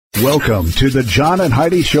Welcome to the John and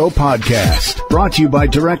Heidi Show podcast, brought to you by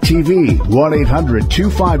DirecTV,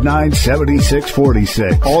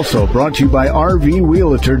 1-800-259-7646. Also brought to you by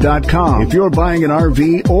RVRealtor.com. If you're buying an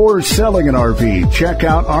RV or selling an RV, check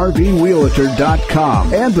out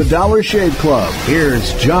RVRealtor.com and the Dollar Shave Club.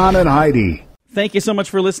 Here's John and Heidi. Thank you so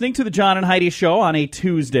much for listening to the John and Heidi Show on a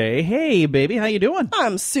Tuesday. Hey, baby, how you doing?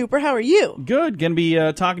 I'm super. How are you? Good. Going to be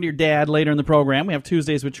talking to your dad later in the program. We have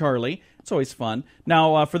Tuesdays with Charlie. It's always fun.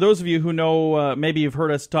 Now, for those of you who know, maybe you've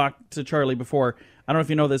heard us talk to Charlie before. I don't know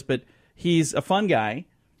if you know this, but he's a fun guy.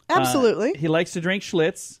 Absolutely. He likes to drink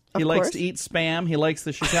Schlitz. He likes to eat Spam. He likes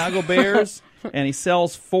the Chicago Bears. And he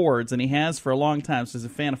sells Fords, and he has for a long time, so he's a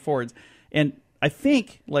fan of Fords. And I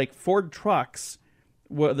think, like, Ford trucks,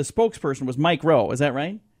 the spokesperson was Mike Rowe. Is that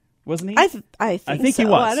right? Wasn't he? I think so. He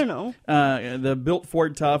was. I don't know. The built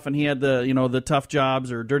Ford tough, and he had the tough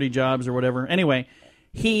jobs or dirty jobs or whatever. Anyway,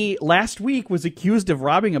 he last week was accused of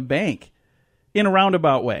robbing a bank in a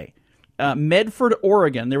roundabout way. Medford,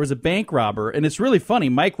 Oregon, there was a bank robber, and it's really funny.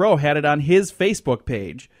 Mike Rowe had it on his Facebook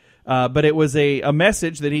page, but it was a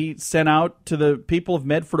message that he sent out to the people of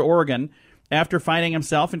Medford, Oregon, after finding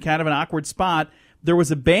himself in kind of an awkward spot. There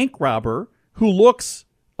was a bank robber who looks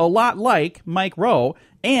a lot like Mike Rowe,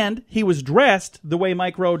 and he was dressed the way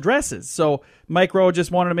Mike Rowe dresses. So Mike Rowe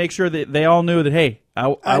just wanted to make sure that they all knew that, hey,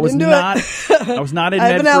 I was not in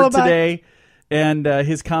Medford today. And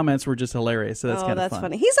his comments were just hilarious. So that's kind of fun. That's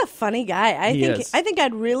funny. He's a funny guy. I think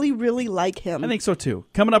I'd really, really like him. I think so too.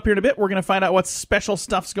 Coming up here in a bit, we're going to find out what special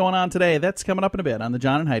stuff's going on today. That's coming up in a bit on the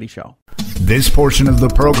John and Heidi Show. This portion of the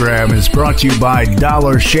program is brought to you by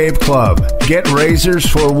Dollar Shave Club. Get razors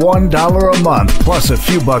for $1 a month plus a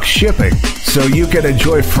few bucks shipping, so you can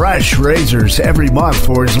enjoy fresh razors every month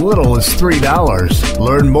for as little as $3.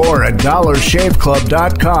 Learn more at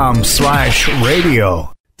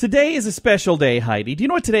dollarshaveclub.com/radio. Today is a special day, Heidi. Do you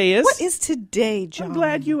know what today is? What is today, John? I'm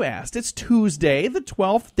glad you asked. It's Tuesday, the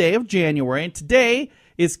 12th day of January, and today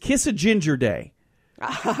is Kiss a Ginger Day.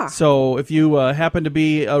 So if you happen to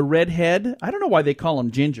be a redhead, I don't know why they call them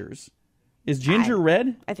gingers. Is ginger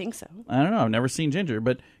red? I think so. I don't know. I've never seen ginger,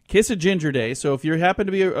 but Kiss a Ginger Day. So if you happen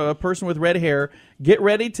to be a person with red hair, get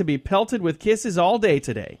ready to be pelted with kisses all day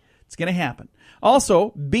today. It's going to happen.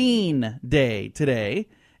 Also, Bean Day today.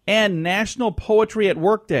 And National Poetry at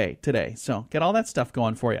Work Day today. So get all that stuff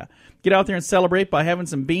going for you. Get out there and celebrate by having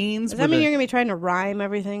some beans. Does that mean you're going to be trying to rhyme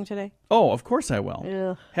everything today? Oh, of course I will.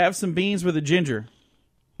 Ugh. Have some beans with a ginger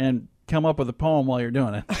and come up with a poem while you're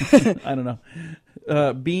doing it. I don't know.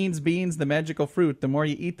 Beans, the magical fruit. The more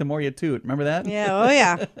you eat, the more you toot. Remember that? Yeah, oh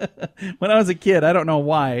yeah. When I was a kid, I don't know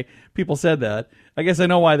why people said that. I guess I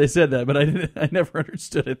know why they said that, but I never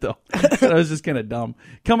understood it, though. I was just kind of dumb.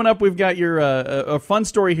 Coming up, we've got your a fun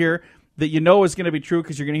story here that you know is going to be true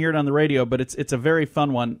because you're going to hear it on the radio, but it's a very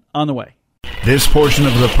fun one on the way. This portion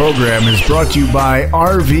of the program is brought to you by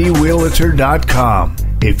RVRealtor.com.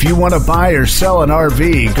 If you want to buy or sell an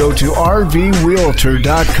RV, go to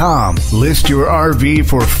RVRealtor.com. List your RV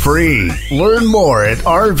for free. Learn more at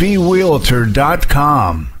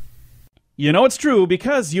RVRealtor.com. You know it's true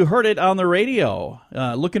because you heard it on the radio.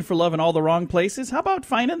 Looking for love in all the wrong places? How about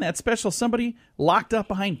finding that special somebody locked up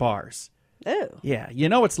behind bars? Oh. Yeah, you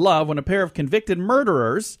know it's love when a pair of convicted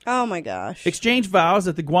murderers Oh, my gosh. exchange vows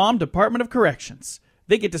at the Guam Department of Corrections.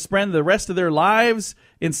 They get to spend the rest of their lives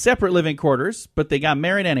in separate living quarters, but they got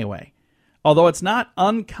married anyway. Although it's not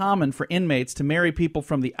uncommon for inmates to marry people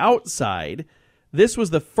from the outside, this was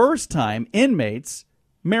the first time inmates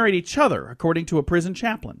married each other, according to a prison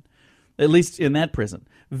chaplain. At least in that prison.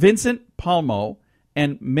 Vincent Palmo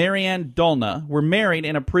and Marianne Dolna were married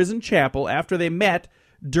in a prison chapel after they met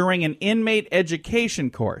during an inmate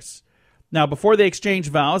education course. Now, before they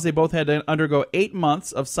exchanged vows, they both had to undergo 8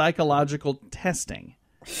 months of psychological testing.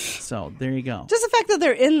 So, there you go. Just the fact that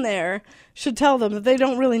they're in there should tell them that they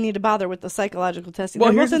don't really need to bother with the psychological testing.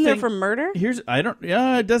 Well, they're here's both in the there thing. for murder?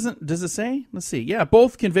 It doesn't, does it say? Let's see. Yeah,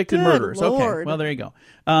 both convicted Good murderers. Lord. Okay, well, there you go.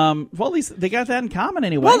 Well, at least they got that in common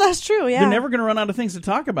anyway. Well, that's true, yeah. They're never going to run out of things to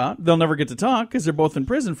talk about. They'll never get to talk because they're both in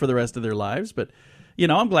prison for the rest of their lives. But, you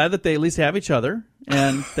know, I'm glad that they at least have each other,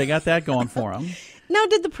 and they got that going for them. Now,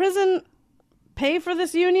 did the prison pay for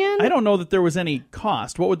this union? I don't know that there was any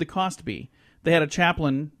cost. What would the cost be? They had a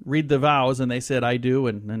chaplain read the vows, and they said, I do,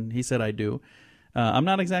 and he said, I do. I'm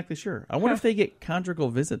not exactly sure. I wonder if they get conjugal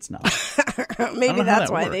visits now. Maybe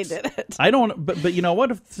that's why they did it. I don't, but you know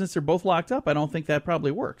what? Since they're both locked up, I don't think that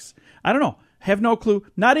probably works. I don't know. Have no clue.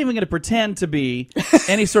 Not even going to pretend to be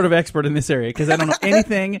any sort of expert in this area because I don't know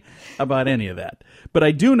anything about any of that. But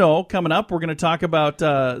I do know, coming up, we're going to talk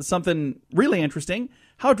about something really interesting.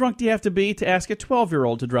 How drunk do you have to be to ask a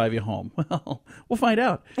 12-year-old to drive you home? Well, we'll find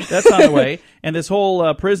out. That's on the way. And this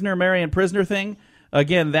whole prisoner marrying prisoner thing,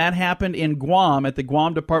 again, that happened in Guam at the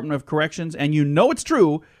Guam Department of Corrections, and you know it's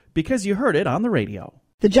true because you heard it on the radio.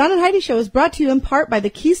 The John and Heidi Show is brought to you in part by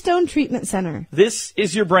the Keystone Treatment Center. This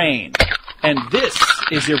is your brain, and this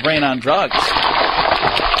is your brain on drugs.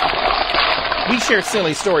 We share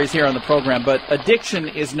silly stories here on the program, but addiction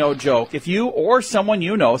is no joke. If you or someone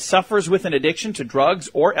you know suffers with an addiction to drugs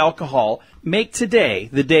or alcohol, make today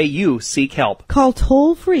the day you seek help. Call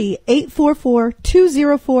toll-free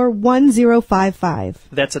 844-204-1055.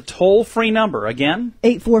 That's a toll-free number. Again?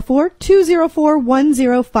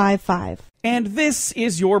 844-204-1055. And this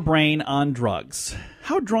is your brain on drugs.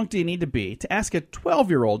 How drunk do you need to be to ask a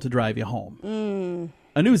 12-year-old to drive you home?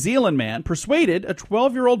 A New Zealand man persuaded a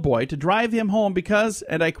 12-year-old boy to drive him home because,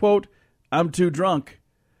 and I quote, "I'm too drunk."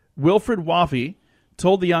 Wilfred Waffey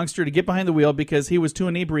told the youngster to get behind the wheel because he was too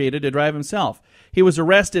inebriated to drive himself. He was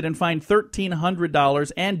arrested and fined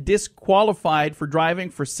 $1,300 and disqualified for driving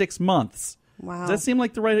for 6 months. Wow. Does that seem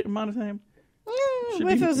like the right amount of time?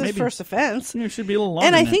 If it was his first offense. It should be a little longer.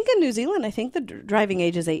 And I think in New Zealand, I think the driving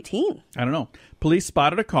age is 18. I don't know. Police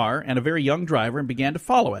spotted a car and a very young driver and began to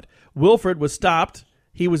follow it. Wilfred was stopped.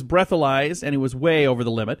 He was breathalyzed, and he was way over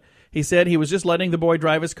the limit. He said he was just letting the boy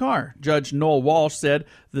drive his car. Judge Noel Walsh said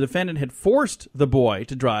the defendant had forced the boy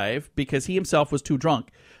to drive because he himself was too drunk.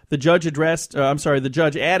 The judge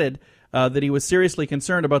added that he was seriously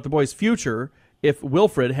concerned about the boy's future if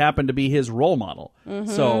Wilfred happened to be his role model.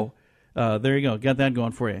 So there you go. Got that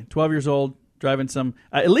going for you. 12 years old, driving some...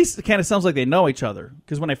 at least it kind of sounds like they know each other.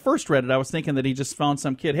 Because when I first read it, I was thinking that he just found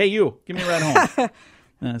some kid. Hey, you, give me a ride home.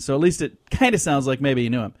 So at least it kind of sounds like maybe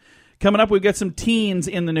you knew him. Coming up, we've got some teens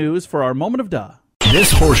in the news for our moment of duh.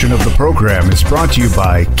 This portion of the program is brought to you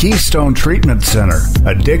by Keystone Treatment Center.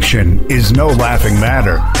 Addiction is no laughing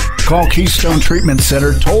matter. Call Keystone Treatment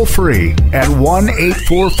Center toll-free at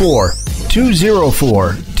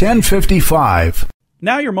 1-844-204-1055.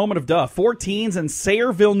 Now your moment of duh. 4 teens in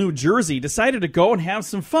Sayreville, New Jersey decided to go and have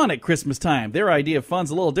some fun at Christmas time. Their idea of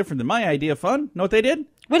fun's a little different than my idea of fun. Know what they did?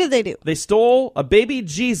 What did they do? They stole a baby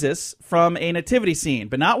Jesus from a nativity scene,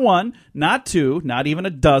 but not one, not two, not even a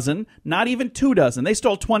dozen, not even 2 dozen. They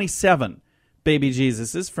stole 27 baby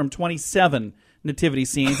Jesuses from 27 nativity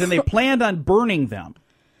scenes, and they planned on burning them.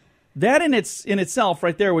 That in itself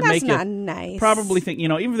right there would That's make not you nice. Probably think,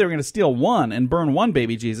 even if they were going to steal one and burn one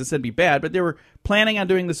baby Jesus, that'd be bad. But they were planning on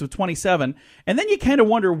doing this with 27. And then you kind of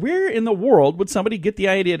wonder, where in the world would somebody get the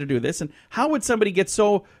idea to do this? And how would somebody get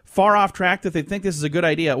so far off track that they think this is a good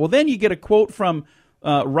idea? Well, then you get a quote from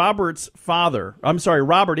Robert's father. I'm sorry,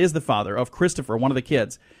 Robert is the father of Christopher, one of the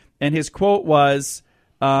kids. And his quote was,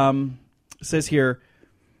 says here,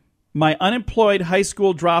 "My unemployed high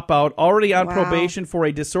school dropout, already on probation for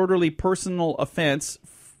a disorderly personal offense,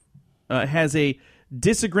 has a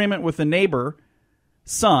disagreement with a neighbor,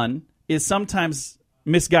 son, is sometimes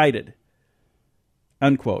misguided."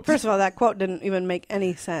 Unquote. First of all, that quote didn't even make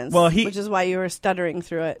any sense, which is why you were stuttering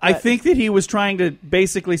through it. I think that he was trying to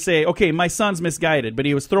basically say, okay, my son's misguided, but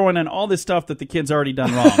he was throwing in all this stuff that the kid's already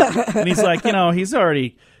done wrong. And he's like, he's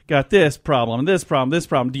already got this problem, this problem, this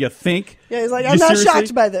problem. Do you think? Yeah, he's like, I'm not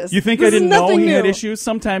shocked by this. You think I didn't know he had issues?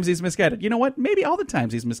 Sometimes he's misguided. You know what? Maybe all the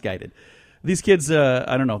times he's misguided. These kids,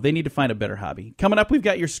 I don't know, they need to find a better hobby. Coming up, we've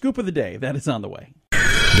got your scoop of the day. That is on the way.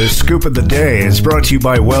 The Scoop of the Day is brought to you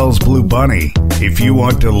by Wells Blue Bunny. If you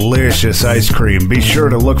want delicious ice cream, be sure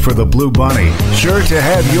to look for the Blue Bunny. Sure to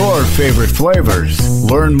have your favorite flavors.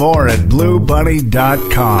 Learn more at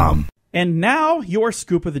bluebunny.com. And now, your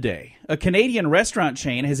scoop of the day. A Canadian restaurant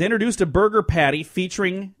chain has introduced a burger patty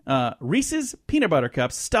featuring Reese's peanut butter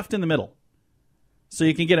cups stuffed in the middle. So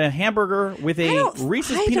you can get a hamburger with a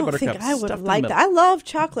Reese's peanut butter cup stuffed in the middle. I would like that. I love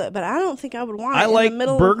chocolate, but I don't think I would want it in the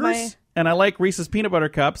middle burgers, of my... and I like Reese's peanut butter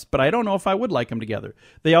cups, but I don't know if I would like them together.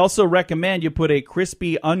 They also recommend you put a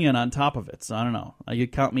crispy onion on top of it. So I don't know. You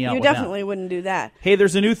count me out with that. You definitely wouldn't do that. Hey,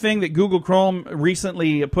 there's a new thing that Google Chrome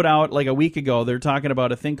recently put out like a week ago. They're talking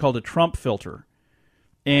about a thing called a Trump filter.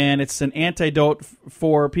 And it's an antidote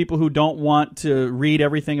for people who don't want to read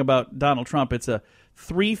everything about Donald Trump. It's a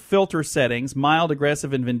 3 filter settings, mild,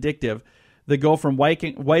 aggressive, and vindictive, that go from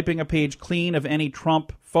wiping a page clean of any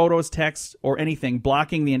Trump photos, text, or anything,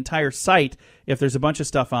 blocking the entire site if there's a bunch of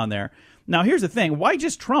stuff on there. Now, here's the thing. Why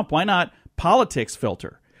just Trump? Why not politics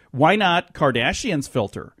filter? Why not Kardashians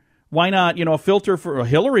filter? Why not, a filter for a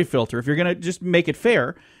Hillary filter if you're going to just make it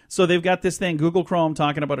fair? So they've got this thing, Google Chrome,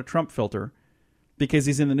 talking about a Trump filter because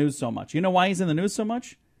he's in the news so much. You know why he's in the news so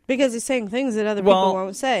much? Because he's saying things that other people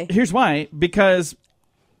won't say. Here's why. Because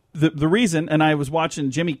the reason, and I was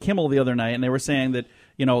watching Jimmy Kimmel the other night, and they were saying that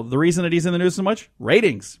the reason that he's in the news so much,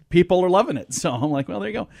 ratings. People are loving it. So I'm like, well, there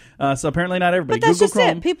you go. So apparently not everybody. But that's Google just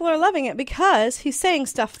Chrome. it. People are loving it because he's saying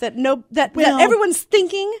stuff that that everyone's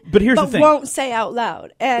thinking, but here's the thing. won't say out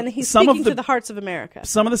loud. And he's speaking to the hearts of America.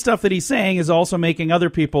 Some of the stuff that he's saying is also making other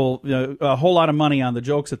people a whole lot of money on the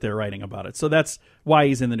jokes that they're writing about it. So that's why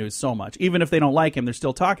he's in the news so much. Even if they don't like him, they're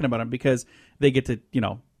still talking about him because they get to,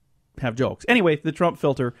 have jokes. Anyway, the Trump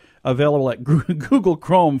filter available at Google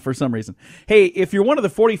Chrome for some reason. Hey, if you're one of the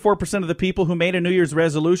 44% of the people who made a New Year's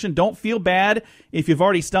resolution, don't feel bad if you've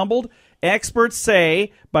already stumbled. Experts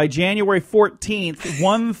say by January 14th,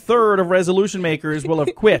 1/3 of resolution makers will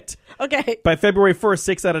have quit. Okay. By February 1st,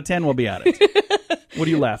 6 out of 10 will be at it. What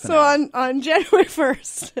are you laughing at? So on January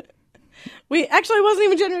 1st, it wasn't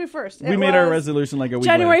even January 1st. We made our resolution like a week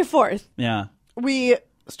January later. 4th. Yeah. We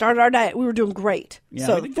started our diet. We were doing great. Yeah,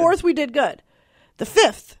 so the 4th, we did good. The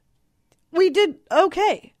 5th, we did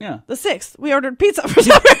okay. Yeah. The 6th, we ordered pizza for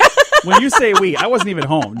supper. When you say we, I wasn't even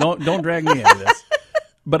home. Don't drag me into this.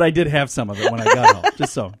 But I did have some of it when I got home.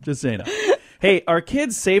 Just so you know. Hey, are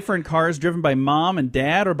kids safer in cars driven by mom and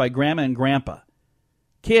dad or by grandma and grandpa?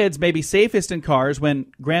 Kids may be safest in cars when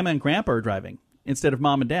grandma and grandpa are driving instead of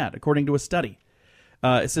mom and dad, according to a study.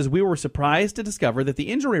 It says, we were surprised to discover that the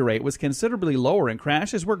injury rate was considerably lower in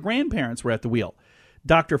crashes where grandparents were at the wheel.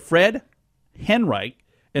 Dr. Fred Henreich,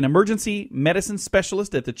 an emergency medicine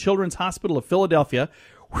specialist at the Children's Hospital of Philadelphia,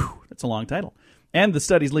 that's a long title, and the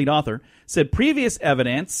study's lead author, said previous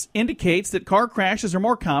evidence indicates that car crashes are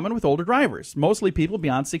more common with older drivers, mostly people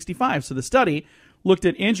beyond 65. So the study looked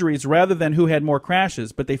at injuries rather than who had more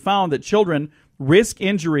crashes, but they found that children risk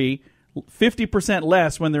injury 50%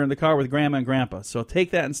 less when they're in the car with grandma and grandpa. So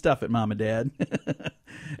take that and stuff it, mom and dad.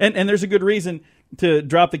 and there's a good reason to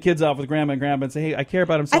drop the kids off with grandma and grandpa and say, hey, I care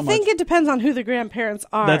about them so much. I think it depends on who the grandparents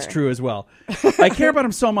are. That's true as well. I care about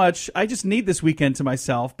them so much. I just need this weekend to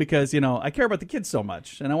myself because, I care about the kids so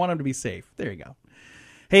much and I want them to be safe. There you go.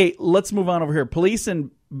 Hey, let's move on over here. Police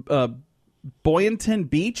in Boynton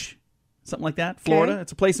Beach, something like that, Florida. Okay.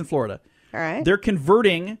 It's a place in Florida. All right. They're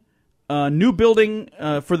converting a new building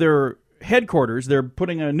for their headquarters. They're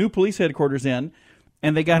putting a new police headquarters in,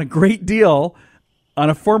 and they got a great deal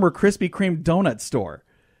on a former Krispy Kreme donut store.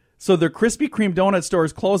 So their Krispy Kreme donut store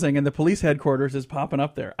is closing, and the police headquarters is popping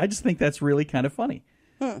up there. I just think that's really kind of funny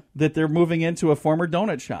that they're moving into a former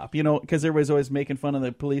donut shop, because everybody's always making fun of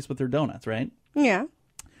the police with their donuts, right? Yeah.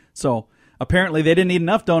 So apparently they didn't need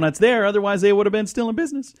enough donuts there, otherwise they would have been still in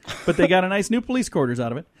business. But they got a nice new police quarters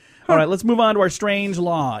out of it. All right, let's move on to our strange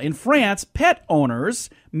law. In France, pet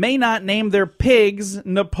owners may not name their pigs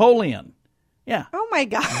Napoleon. Yeah. Oh, my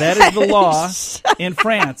God. That is the law in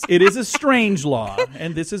France. It is a strange law,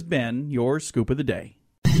 and this has been your Scoop of the Day.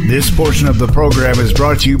 This portion of the program is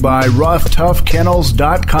brought to you by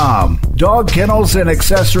RoughToughKennels.com. Dog kennels and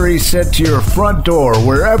accessories sent to your front door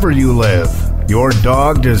wherever you live. Your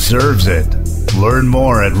dog deserves it. Learn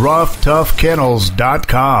more at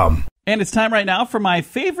RoughToughKennels.com. And it's time right now for my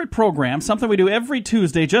favorite program, something we do every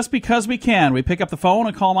Tuesday just because we can. We pick up the phone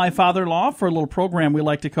and call my father-in-law for a little program we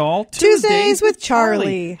like to call Tuesdays with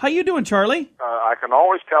Charlie. How you doing, Charlie? I can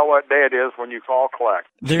always tell what day it is when you call collect.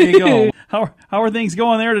 There you go. How are things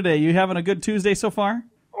going there today? You having a good Tuesday so far?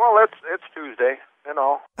 Well, it's Tuesday, you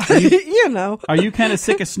know. Are you kind of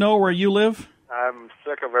sick of snow where you live? I'm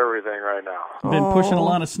sick of everything right now. Been pushing a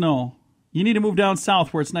lot of snow. You need to move down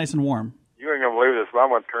south where it's nice and warm. You ain't going to believe this, but I'm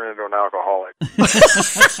going to turn into an alcoholic.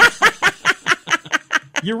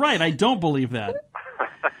 You're right. I don't believe that.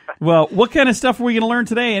 Well, what kind of stuff are we going to learn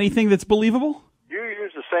today? Anything that's believable? Do you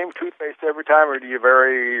use the same toothpaste every time, or do you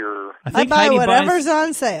vary? Or I buy Heidi whatever's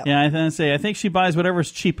on sale. Yeah, I think she buys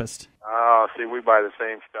whatever's cheapest. Oh, see, we buy the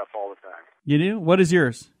same stuff all the time. You do? What is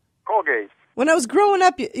yours? Colgate. When I was growing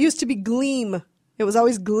up, it used to be Gleam. It was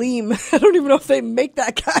always Gleam. I don't even know if they make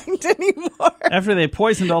that kind anymore. After they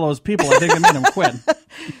poisoned all those people, I think they made them quit.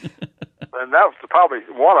 And that was probably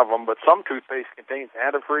one of them, but some toothpaste contains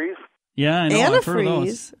antifreeze. Yeah, I know. I've heard of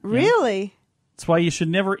those. Really? Yeah. That's why you should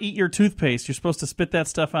never eat your toothpaste. You're supposed to spit that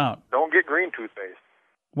stuff out. Don't get green toothpaste.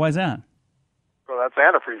 Why is that? Well, that's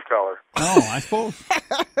antifreeze color. Oh, I suppose.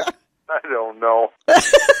 I don't know. I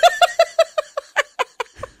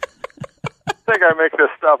think I make this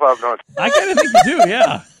stuff up, don't you? I kind of think you do,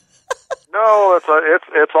 yeah. No, it's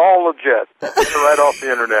all legit. It's right off the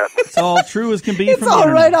internet. It's all true as can be from the all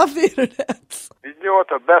internet. right off the internet. Did you know what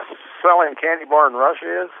the best-selling candy bar in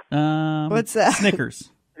Russia is? What's that? Snickers.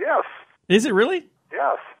 Yes. Is it really?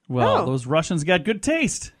 Yes. Well, those Russians got good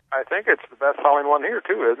taste. I think it's the best-selling one here,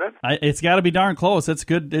 too, isn't it? It's got to be darn close. It's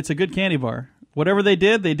good. It's a good candy bar. Whatever they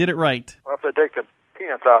did it right. Well, if they take the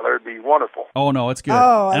peanuts out there, it'd be wonderful. Oh, no, it's good.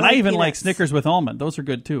 Oh, I and like I even like peanuts. Snickers with almond. Those are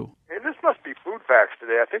good, too. Hey, this must be food facts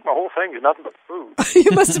today. I think my whole thing is nothing but food.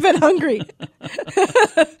 You must have been hungry.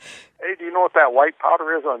 Hey, do you know what that white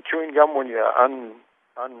powder is on chewing gum when you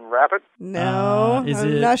unwrap it? No, is I'm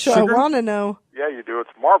it not sure sugar? I want to know. Yeah, you do. It's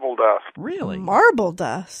marble dust. Really? Marble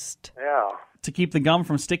dust. Yeah. To keep the gum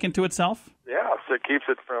from sticking to itself? Yeah, so it keeps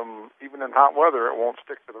it from, even in hot weather, it won't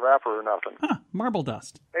stick to the wrapper or nothing. Huh, marble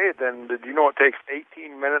dust. Hey, then did you know it takes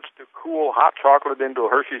 18 minutes to cool hot chocolate into a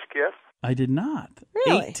Hershey's Kiss? I did not.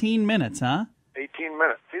 Really? 18 minutes, huh? 18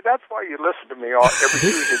 minutes. See, that's why you listen to me every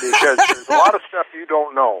Tuesday, because there's a lot of stuff you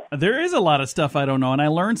don't know. There is a lot of stuff I don't know, and I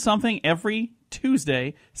learn something every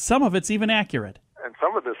Tuesday. Some of it's even accurate. And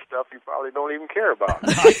some of this stuff you probably don't even care about.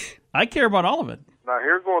 I care about all of it. Now,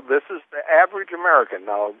 here goes. This is the average American.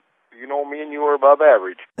 Now, you know me and you are above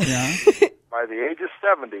average. Yeah. By the age of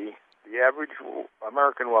 70, the average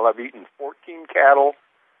American will have eaten 14 cattle,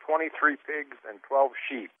 23 pigs, and 12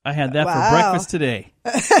 sheep. I had that Wow. for breakfast today.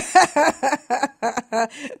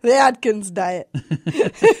 The Atkins diet. They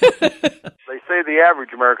say the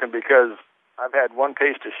average American because I've had one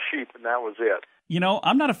taste of sheep, and that was it. You know,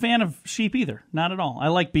 I'm not a fan of sheep either. Not at all. I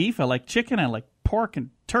like beef. I like chicken. I like pork and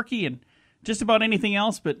turkey and just about anything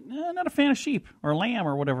else, but not a fan of sheep or lamb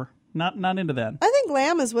or whatever. Not into that. I think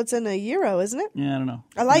lamb is what's in a gyro, isn't it? Yeah, I don't know.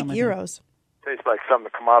 I like Not my thing. gyros. Tastes like something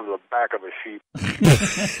to come out of the back of a sheep.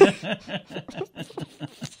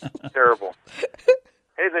 Terrible.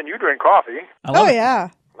 Hey, then you drink coffee. I love Oh, it. yeah.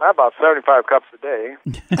 About 75 cups a day.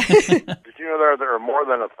 Did you know there are more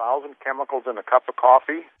than 1,000 chemicals in a cup of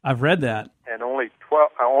coffee? I've read that. And only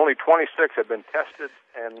 26 have been tested,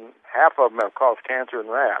 and half of them have caused cancer in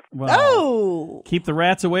rats. Well, Oh, keep the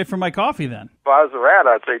rats away from my coffee then. If I was a rat,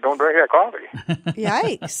 I'd say don't drink that coffee.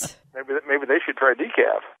 yikes. Maybe they should try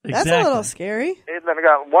decaf. That's a little scary. Hey, then I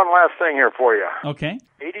got one last thing here for you. Okay.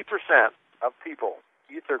 80% of people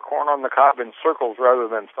eat their corn on the cob in circles rather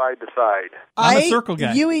than side to side. I'm a circle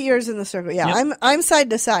guy. You eat yours in the circle. Yeah, Yep. I'm side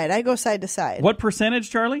to side. I go side to side. What percentage,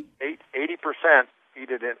 Charlie? 80% eat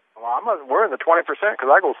it in. Well, we're in the 20% because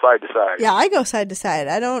I go side to side. Yeah, I go side to side.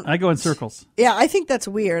 I don't. I go in circles. Yeah, I think that's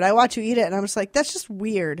weird. I watch you eat it, and I'm just like, that's just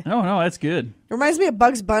weird. Oh, no, that's good. It reminds me of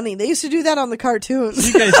Bugs Bunny. They used to do that on the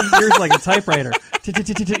cartoons. You guys eat yours like a typewriter.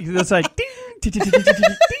 It's like ding.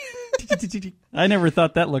 I never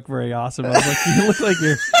thought that looked very awesome. I was like, you look like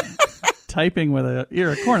you're typing with a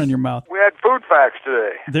ear of corn in your mouth. We had food facts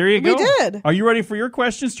today. There you go. We did. Are you ready for your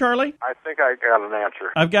questions, Charlie? I think I got an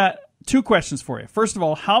answer. I've got two questions for you. First of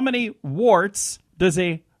all, how many warts does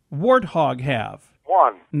a warthog have?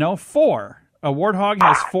 1. No, 4. A warthog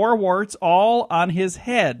has 4 warts all on his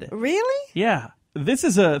head. Really? Yeah. This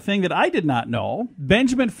is a thing that I did not know.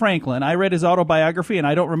 Benjamin Franklin, I read his autobiography, and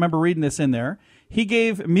I don't remember reading this in there. He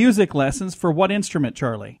gave music lessons for what instrument,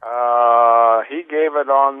 Charlie? He gave it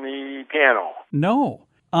on the piano. No,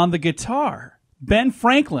 on the guitar. Ben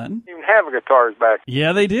Franklin. Even have guitars back.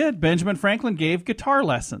 Yeah, they did. Benjamin Franklin gave guitar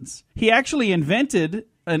lessons. He actually invented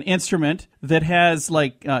an instrument that has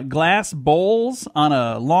like glass bowls on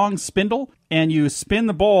a long spindle, and you spin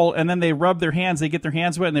the bowl, and then they rub their hands. They get their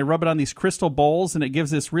hands wet, and they rub it on these crystal bowls, and it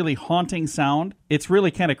gives this really haunting sound. It's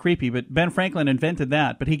really kind of creepy, but Ben Franklin invented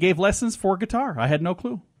that. But he gave lessons for guitar. I had no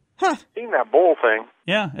clue. Seen that bowl thing.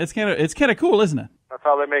 Yeah, it's kind of cool, isn't it? That's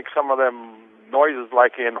how they make some of them noises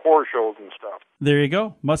like in horror shows and stuff. There you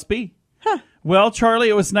go. Must be. Well, Charlie,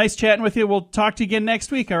 it was nice chatting with you. We'll talk to you again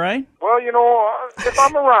next week, all right? Well, you know, if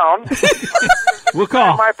I'm around, We'll in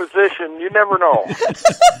call. my position, you never know.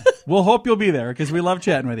 We'll hope you'll be there because we love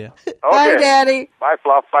chatting with you. Okay. Bye, Daddy. Bye,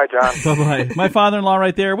 Fluff. Bye, John. Bye-bye. My father-in-law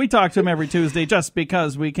right there. We talk to him every Tuesday just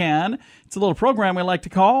because we can. It's a little program we like to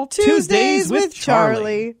call Tuesdays with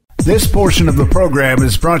Charlie. This portion of the program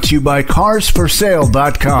is brought to you by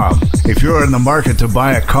CarsForSale.com. If you're in the market to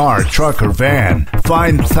buy a car, truck, or van,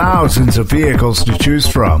 find thousands of vehicles to choose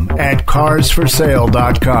from at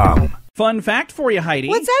CarsForSale.com. Fun fact for you, Heidi.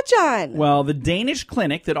 What's that, John? Well, the Danish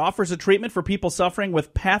clinic that offers a treatment for people suffering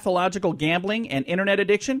with pathological gambling and internet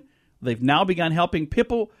addiction, they've now begun helping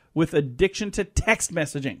people with addiction to text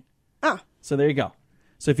messaging. Ah. So there you go.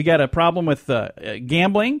 So if you got a problem with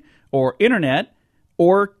gambling or internet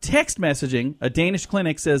or text messaging, a Danish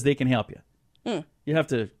clinic says they can help you. You have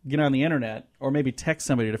to get on the internet or maybe text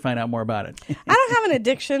somebody to find out more about it. I don't have an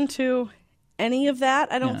addiction to any of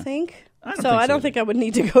that, I don't think. I I don't think I would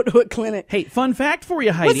need to go to a clinic. Hey, fun fact for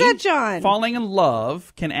you, Heidi. What's that, John? Falling in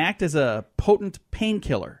love can act as a potent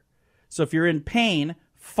painkiller. So if you're in pain,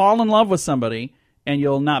 fall in love with somebody and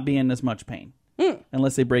you'll not be in as much pain.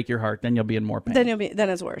 Unless they break your heart, then you'll be in more pain. Then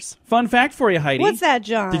it's worse. Fun fact for you, Heidi. What's that,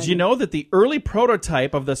 John? Did you know that the early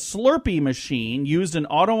prototype of the Slurpee machine used an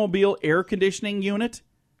automobile air conditioning unit?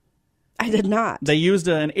 I did not. They used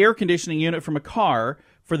an air conditioning unit from a car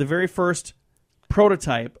for the very first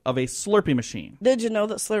prototype of a Slurpee machine. Did you know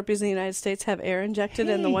that Slurpees in the United States have air injected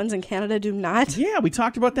and the ones in Canada do not? Yeah, we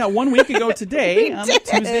talked about that 1 week ago today on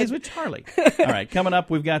Tuesdays with Charlie. All right, coming up,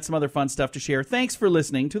 we've got some other fun stuff to share. Thanks for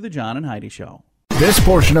listening to the John and Heidi Show. This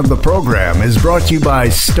portion of the program is brought to you by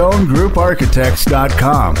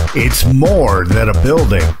StoneGroupArchitects.com. It's more than a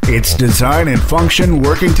building. It's design and function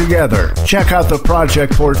working together. Check out the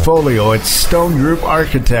project portfolio at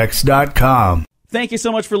StoneGroupArchitects.com. Thank you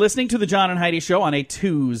so much for listening to the John and Heidi Show on a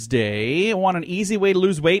Tuesday. Want an easy way to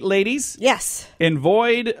lose weight, ladies? Yes.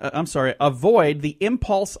 Avoid the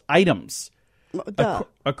impulse items.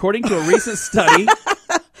 According to a recent study...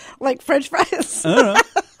 Like French fries? I don't know.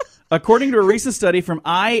 According to a recent study from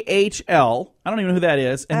IHL, I don't even know who that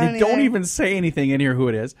is, and they don't even say anything in here who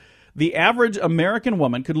it is, the average American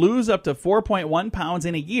woman could lose up to 4.1 pounds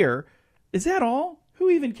in a year. Is that all? Who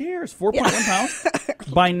even cares? 4.1 pounds?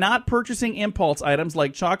 By not purchasing impulse items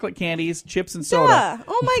like chocolate candies, chips, and soda. Yeah.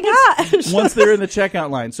 Oh, my gosh. Once they're in the checkout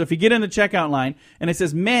line. So if you get in the checkout line and it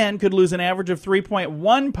says men could lose an average of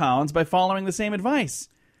 3.1 pounds by following the same advice.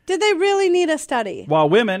 Did they really need a study? While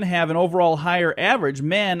women have an overall higher average,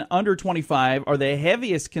 men under 25 are the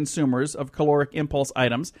heaviest consumers of caloric impulse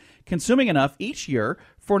items, consuming enough each year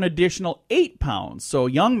for an additional 8 pounds. So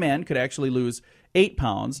young men could actually lose 8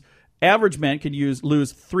 pounds. Average men could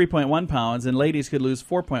lose 3.1 pounds, and ladies could lose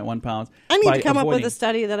 4.1 pounds. I need to come up with a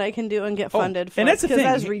study that I can do and get funded for. And that's the thing.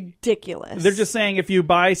 Because that's ridiculous. They're just saying if you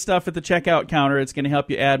buy stuff at the checkout counter, it's going to help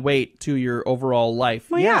you add weight to your overall life.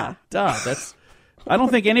 Well, yeah. Duh. I don't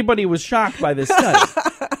think anybody was shocked by this study,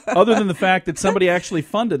 other than the fact that somebody actually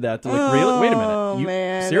funded that. They're like, really? Wait a minute.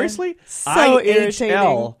 Man. Seriously? So IHL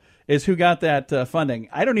irritating. is who got that funding.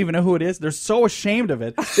 I don't even know who it is. They're so ashamed of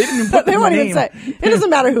it. They didn't even put They the won't name. even say. It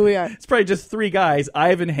doesn't matter who we are. It's probably just 3 guys,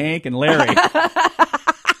 Ivan, Hank, and Larry. You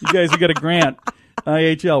guys have got a grant.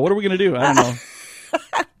 IHL. What are we going to do? I don't know.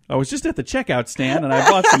 I was just at the checkout stand, and I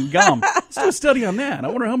bought some gum. Let's do a study on that. I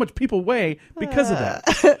wonder how much people weigh because of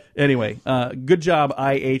that. Anyway, good job,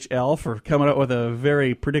 IHL, for coming up with a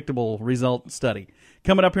very predictable result study.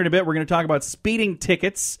 Coming up here in a bit, we're going to talk about speeding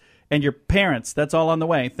tickets and your parents. That's all on the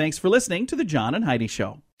way. Thanks for listening to the John and Heidi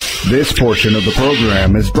Show. This portion of the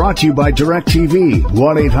program is brought to you by DirecTV,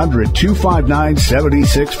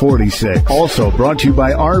 1-800-259-7646. Also brought to you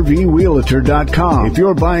by RVWheelator.com. If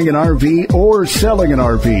you're buying an RV or selling an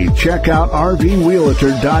RV, check out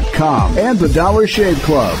RVWheelator.com and the Dollar Shave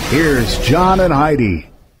Club. Here's John and Heidi.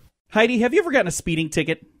 Heidi, have you ever gotten a speeding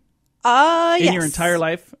ticket Yes. in your entire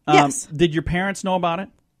life? Yes. Did your parents know about it?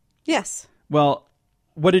 Yes. Well,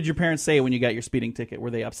 what did your parents say when you got your speeding ticket?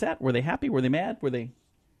 Were they upset? Were they happy? Were they mad? Were they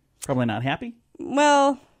probably not happy?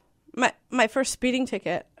 Well, my first speeding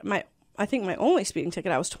ticket, I think my only speeding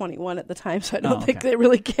ticket, I was 21 at the time, so I don't think they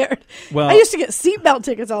really cared. Well, I used to get seatbelt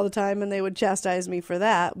tickets all the time, and they would chastise me for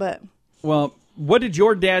that. But well, what did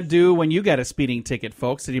your dad do when you got a speeding ticket,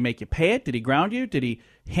 folks? Did he make you pay it? Did he ground you? Did he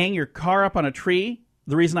hang your car up on a tree?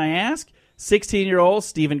 The reason I ask, 16-year-old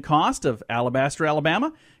Stephen Cost of Alabaster,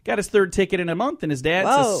 Alabama, got his 3rd ticket in a month, and his dad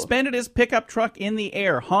suspended his pickup truck in the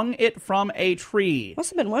air, hung it from a tree. Must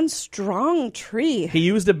have been one strong tree. He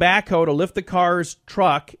used a backhoe to lift the car's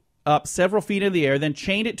truck up several feet in the air, then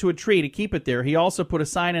chained it to a tree to keep it there. He also put a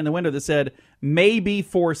sign in the window that said, "Maybe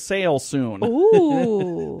for sale soon."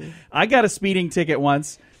 Ooh. I got a speeding ticket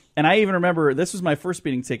once, and I even remember, this was my first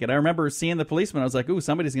speeding ticket. I remember seeing the policeman. I was like, ooh,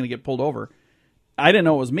 somebody's going to get pulled over. I didn't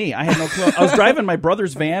know it was me. I had no clue. I was driving my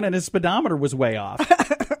brother's van, and his speedometer was way off.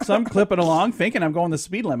 So I'm clipping along, thinking I'm going the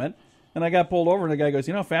speed limit, and I got pulled over, and the guy goes,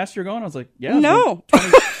 "You know how fast you're going?" I was like, "Yeah." No.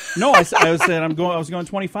 No, I said I was going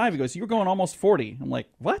 25. He goes, "You were going almost 40." I'm like,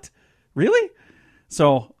 "What? Really?"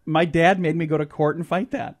 So my dad made me go to court and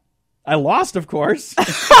fight that. I lost, of course.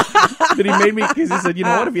 But he made me, because he said, "You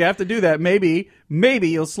know what? If you have to do that, maybe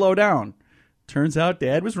you'll slow down." Turns out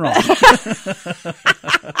Dad was wrong.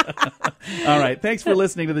 All right. Thanks for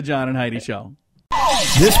listening to the John and Heidi Show.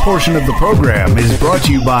 This portion of the program is brought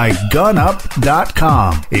to you by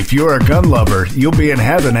GunUp.com. If you're a gun lover, you'll be in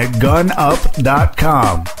heaven at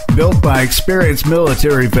GunUp.com. Built by experienced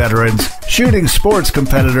military veterans, shooting sports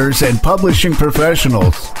competitors, and publishing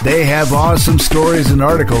professionals. They have awesome stories and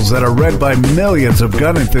articles that are read by millions of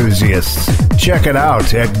gun enthusiasts. Check it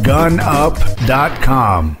out at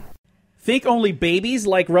GunUp.com. Think only babies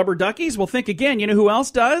like rubber duckies? Well, think again. You know who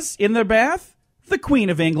else does in their bath? The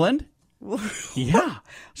Queen of England. Yeah.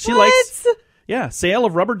 She likes Yeah, sale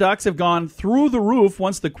of rubber ducks have gone through the roof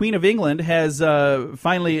once the Queen of England has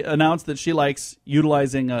finally announced that she likes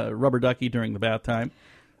utilizing a rubber ducky during the bath time.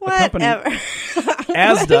 Whatever.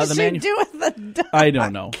 Asda, what did she do with the duck? I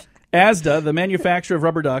don't know. Asda, the manufacturer of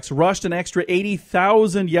rubber ducks, rushed an extra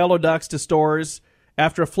 80,000 yellow ducks to stores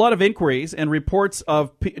after a flood of inquiries and reports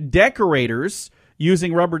of decorators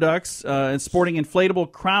using rubber ducks and sporting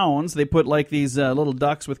inflatable crowns. They put like these little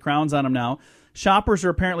ducks with crowns on them now. Shoppers are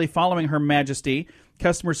apparently following Her Majesty.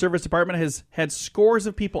 Customer Service Department has had scores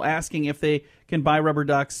of people asking if they can buy rubber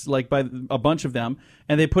ducks, like buy a bunch of them,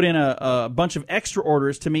 and they put in a bunch of extra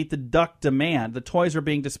orders to meet the duck demand. The toys are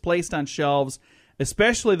being displaced on shelves,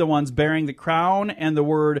 especially the ones bearing the crown and the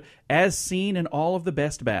word "as seen in all of the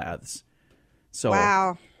best baths." So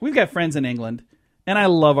wow. We've got friends in England, and I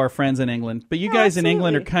love our friends in England, but you guys in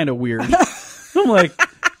England are kind of weird. I'm like,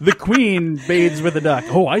 the Queen bathes with a duck.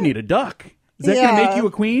 Oh, I need a duck. Is that going to make you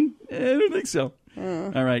a queen? I don't think so.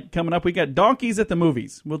 All right, coming up, we got donkeys at the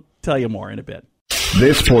movies. We'll tell you more in a bit.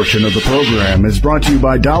 This portion of the program is brought to you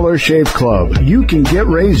by Dollar Shave Club. You can get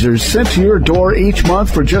razors sent to your door each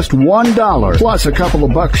month for just $1, plus a couple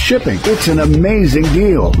of bucks shipping. It's an amazing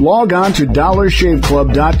deal. Log on to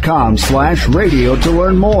dollarshaveclub.com/radio to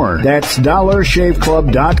learn more. That's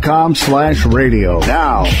dollarshaveclub.com/radio.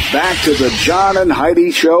 Now, back to the John and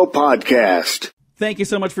Heidi Show podcast. Thank you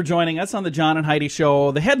so much for joining us on the John and Heidi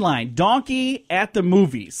Show. The headline, Donkey at the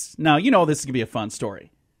Movies. Now, you know this is going to be a fun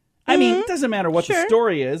story. I mean, it doesn't matter what the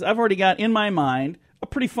story is. I've already got in my mind a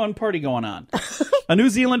pretty fun party going on. A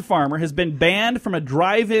New Zealand farmer has been banned from a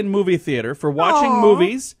drive-in movie theater for watching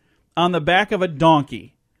movies on the back of a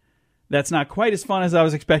donkey. That's not quite as fun as I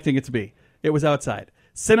was expecting it to be. It was outside.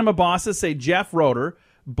 Cinema bosses say Jeff Roeder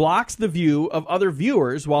blocks the view of other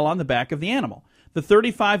viewers while on the back of the animal. The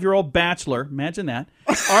 35-year-old bachelor, imagine that,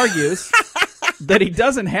 argues that he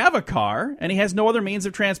doesn't have a car and he has no other means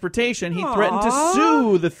of transportation. He threatened to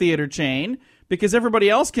sue the theater chain because everybody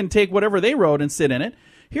else can take whatever they wrote and sit in it.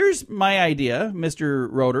 Here's my idea, Mr.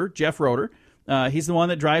 Roeder, Jeff Roeder. He's the one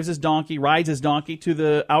that rides his donkey to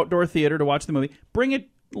the outdoor theater to watch the movie. Bring a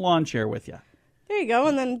lawn chair with you. There you go,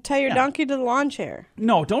 and then tie your donkey to the lawn chair.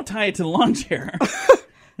 No, don't tie it to the lawn chair.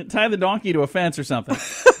 Tie the donkey to a fence or something.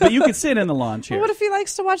 But you can sit in the lawn chair. Well, what if he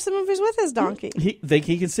likes to watch the movies with his donkey?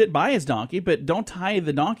 He can sit by his donkey, but don't tie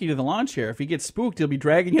the donkey to the lawn chair. If he gets spooked, he'll be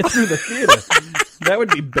dragging it through the theater. That would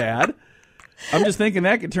be bad. I'm just thinking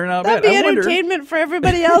that could turn out bad. That'd be entertainment for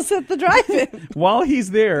everybody else at the drive-in. While he's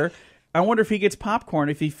there, I wonder if he gets popcorn,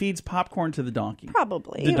 if he feeds popcorn to the donkey.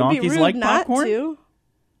 Probably. Do donkeys like popcorn? Not to.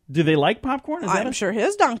 Do they like popcorn? I'm sure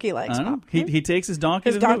his donkey likes popcorn. He takes his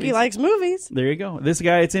donkey to the movies. His donkey likes movies. There you go. This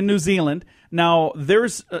guy, it's in New Zealand. Now,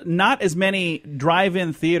 there's not as many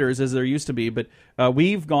drive-in theaters as there used to be, but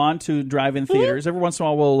we've gone to drive-in theaters. Every once in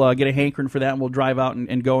a while, we'll get a hankering for that, and we'll drive out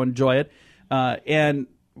and go enjoy it. And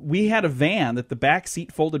we had a van that the back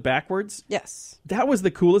seat folded backwards. Yes. That was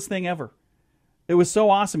the coolest thing ever. It was so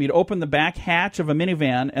awesome. You'd open the back hatch of a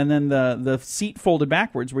minivan, and then the seat folded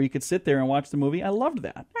backwards where you could sit there and watch the movie. I loved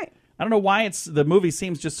that. Right. I don't know why the movie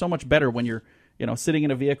seems just so much better when you're sitting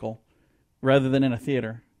in a vehicle rather than in a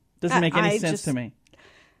theater. Doesn't make any sense to me.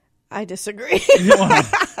 I disagree.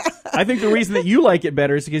 I think the reason that you like it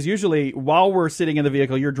better is because usually while we're sitting in the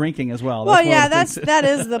vehicle, you're drinking as well. Well, that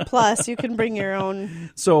is the plus. You can bring your own.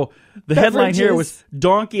 So the headline here was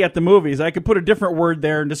donkey at the movies. I could put a different word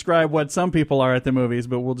there and describe what some people are at the movies,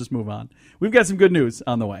 but we'll just move on. We've got some good news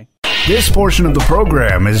on the way. This portion of the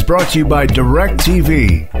program is brought to you by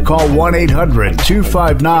DirecTV. Call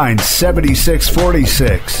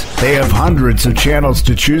 1-800-259-7646. They have hundreds of channels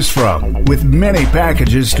to choose from, with many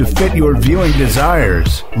packages to fit your viewing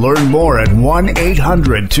desires. Learn more at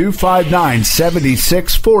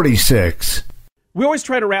 1-800-259-7646. We always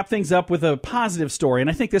try to wrap things up with a positive story, and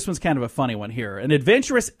I think this one's kind of a funny one here. An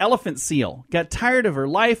adventurous elephant seal got tired of her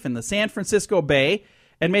life in the San Francisco Bay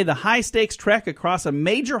and made the high-stakes trek across a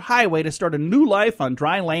major highway to start a new life on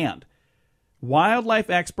dry land.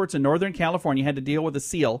 Wildlife experts in Northern California had to deal with a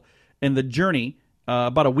seal in the journey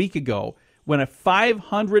about a week ago when a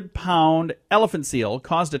 500-pound elephant seal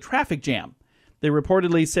caused a traffic jam. They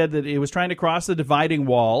reportedly said that it was trying to cross the dividing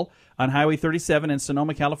wall on Highway 37 in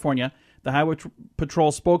Sonoma, California. The Highway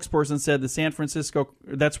Patrol spokesperson said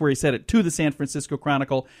that's where he said it, to the San Francisco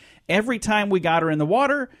Chronicle. Every time we got her in the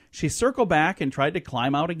water, she circled back and tried to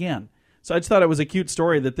climb out again. So I just thought it was a cute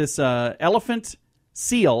story that this elephant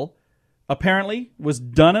seal apparently was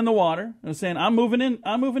done in the water and was saying, I'm moving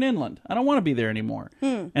inland. I don't want to be there anymore.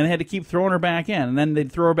 And they had to keep throwing her back in. And then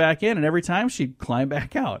they'd throw her back in, and every time she'd climb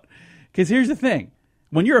back out. Because here's the thing.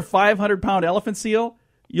 When you're a 500-pound elephant seal,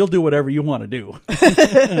 you'll do whatever you want to do.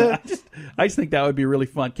 I just think that would be really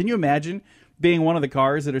fun. Can you imagine being one of the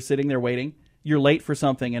cars that are sitting there waiting? You're late for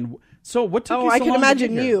something, and so what took you so long to get here? I can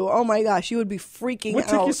imagine you. Oh my gosh, you would be freaking out. What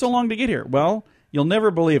took you so long to get here? Well, you'll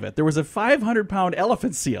never believe it. There was a 500-pound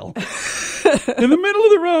elephant seal in the middle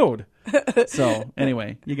of the road. So,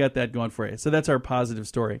 anyway, you got that going for you. So that's our positive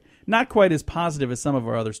story. Not quite as positive as some of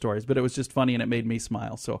our other stories, but it was just funny and it made me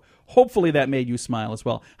smile. So, hopefully that made you smile as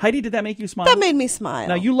well. Heidi, did that make you smile? That made me smile.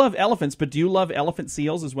 Now, you love elephants, but do you love elephant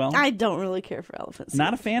seals as well? I don't really care for elephant seals.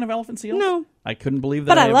 Not a fan of elephant seals? No. I couldn't believe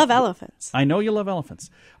that. But I love elephants. I know you love elephants.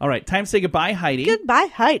 All right, time to say goodbye, Heidi. Goodbye,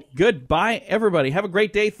 Heidi. Goodbye, everybody. Have a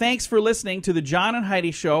great day. Thanks for listening to the John and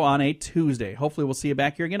Heidi Show on a Tuesday. Hopefully we'll see you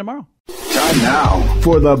back here again tomorrow. Time now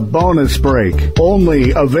for the bonus break.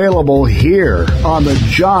 Only available here on the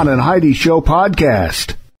John and Heidi Show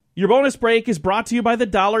podcast. Your bonus break is brought to you by the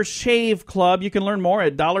Dollar Shave Club. You can learn more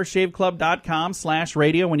at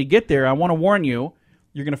dollarshaveclub.com/radio. When you get there, I want to warn you,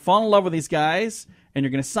 you're going to fall in love with these guys, and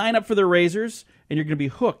you're going to sign up for their razors, and you're going to be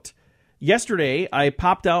hooked. Yesterday, I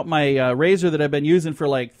popped out my razor that I've been using for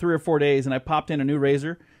like 3 or 4 days, and I popped in a new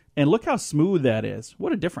razor, and look how smooth that is.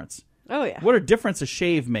 What a difference. Oh, yeah. What a difference a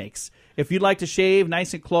shave makes. If you'd like to shave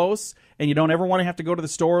nice and close and you don't ever want to have to go to the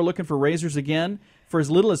store looking for razors again, for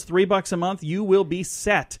as little as $3 a month, you will be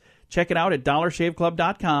set. Check it out at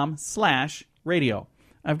dollarshaveclub.com/radio.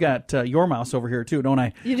 I've got your mouse over here, too, don't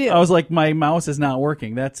I? You do. I was like, my mouse is not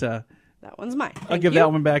working. That's that one's mine. I'll give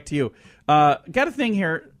that one back to you. Got a thing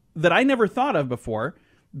here that I never thought of before,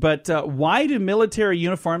 but why do military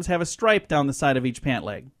uniforms have a stripe down the side of each pant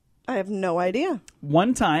leg? I have no idea.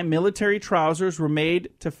 One time, military trousers were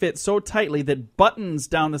made to fit so tightly that buttons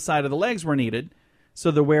down the side of the legs were needed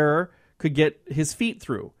so the wearer could get his feet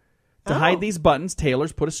through. To hide these buttons,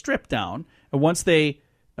 tailors put a strip down, and once they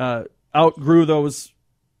outgrew those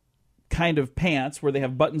kind of pants where they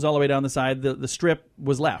have buttons all the way down the side, the strip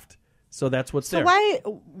was left. So that's what's there.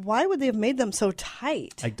 So why would they have made them so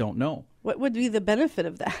tight? I don't know. What would be the benefit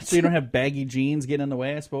of that? So you don't have baggy jeans getting in the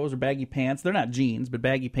way, I suppose, or baggy pants. They're not jeans, but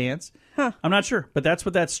baggy pants. Huh. I'm not sure, but that's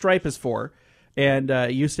what that stripe is for. And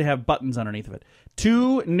it used to have buttons underneath of it.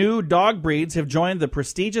 2 new dog breeds have joined the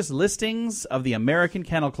prestigious listings of the American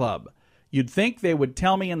Kennel Club. You'd think they would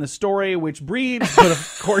tell me in the story which breeds, but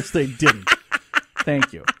of course they didn't.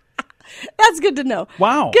 Thank you. That's good to know.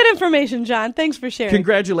 Wow. Good information, John. Thanks for sharing.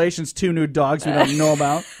 Congratulations, 2 new dogs we don't know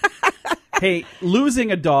about. Hey,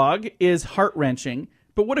 losing a dog is heart-wrenching,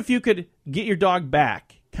 but what if you could get your dog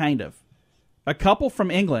back, kind of? A couple from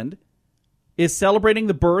England is celebrating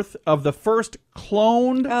the birth of the first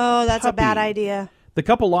cloned Oh, that's puppy. a bad idea. The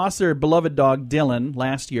couple lost their beloved dog, Dylan,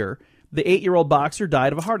 last year. The 8-year-old boxer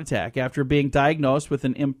died of a heart attack after being diagnosed with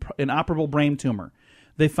an inoperable brain tumor.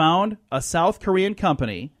 They found a South Korean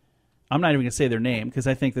company, I'm not even going to say their name because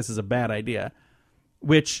I think this is a bad idea,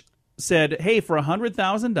 which said, hey, for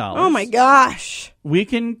 $100,000, oh my gosh, we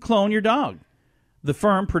can clone your dog. The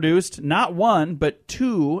firm produced not 1, but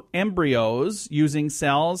 2 embryos using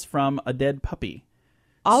cells from a dead puppy.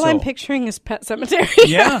 All I'm picturing is Pet Cemetery.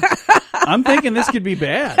 Yeah, I'm thinking this could be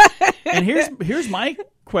bad. And here's my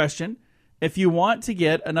question. If you want to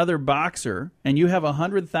get another boxer and you have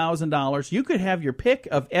 $100,000, you could have your pick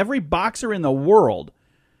of every boxer in the world.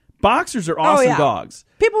 Boxers are awesome dogs.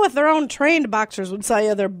 People with their own trained boxers would sell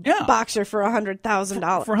you their boxer for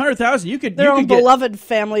 $100,000. For $100,000, you could their you own could beloved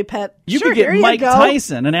family pet. You sure, could get here Mike you go.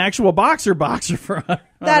 Tyson, an actual boxer for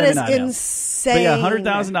that is insane. But yeah,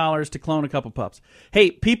 $100,000 to clone a couple pups.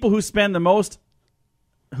 Hey, people who send the most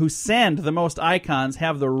icons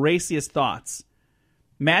have the raciest thoughts.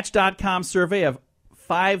 Match.com survey of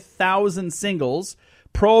 5,000 singles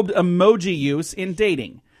probed emoji use in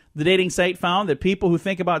dating. The dating site found that people who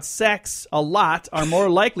think about sex a lot are more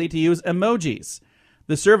likely to use emojis.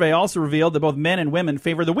 The survey also revealed that both men and women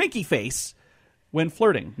favor the winky face when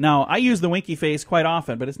flirting. Now, I use the winky face quite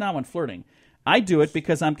often, but it's not when flirting. I do it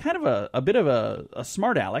because I'm kind of a bit of a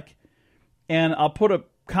smart aleck, and I'll put a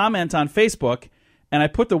comment on Facebook, and I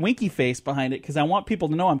put the winky face behind it because I want people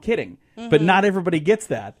to know I'm kidding. Mm-hmm. But not everybody gets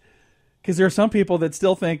that. Because there are some people that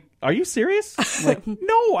still think, are you serious? I'm like,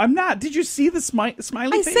 no, I'm not. Did you see the smiley face?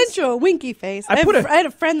 I sent you a winky face. I had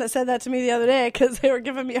a friend that said that to me the other day because they were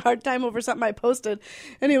giving me a hard time over something I posted.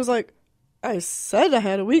 And he was like, I said I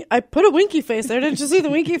had I put a winky face there. Didn't you see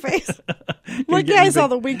the winky face? I'm like, yeah, I saw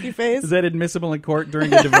the winky face. Is that admissible in court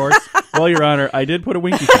during a divorce? Well, Your Honor, I did put a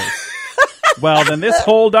winky face. Well, then this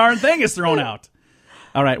whole darn thing is thrown out.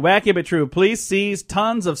 All right, wacky but true. Police seized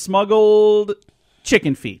tons of smuggled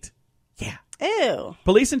chicken feet. Yeah. Ew.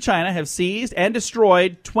 Police in China have seized and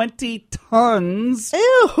destroyed 20 tons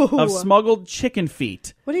Ew. of smuggled chicken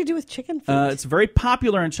feet. What do you do with chicken feet? It's very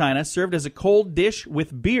popular in China, served as a cold dish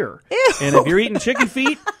with beer. Ew. And if you're eating chicken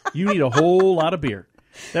feet, you need a whole lot of beer.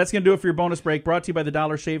 That's going to do it for your bonus break, brought to you by the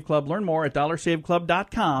Dollar Shave Club. Learn more at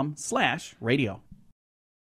dollarshaveclub.com/radio.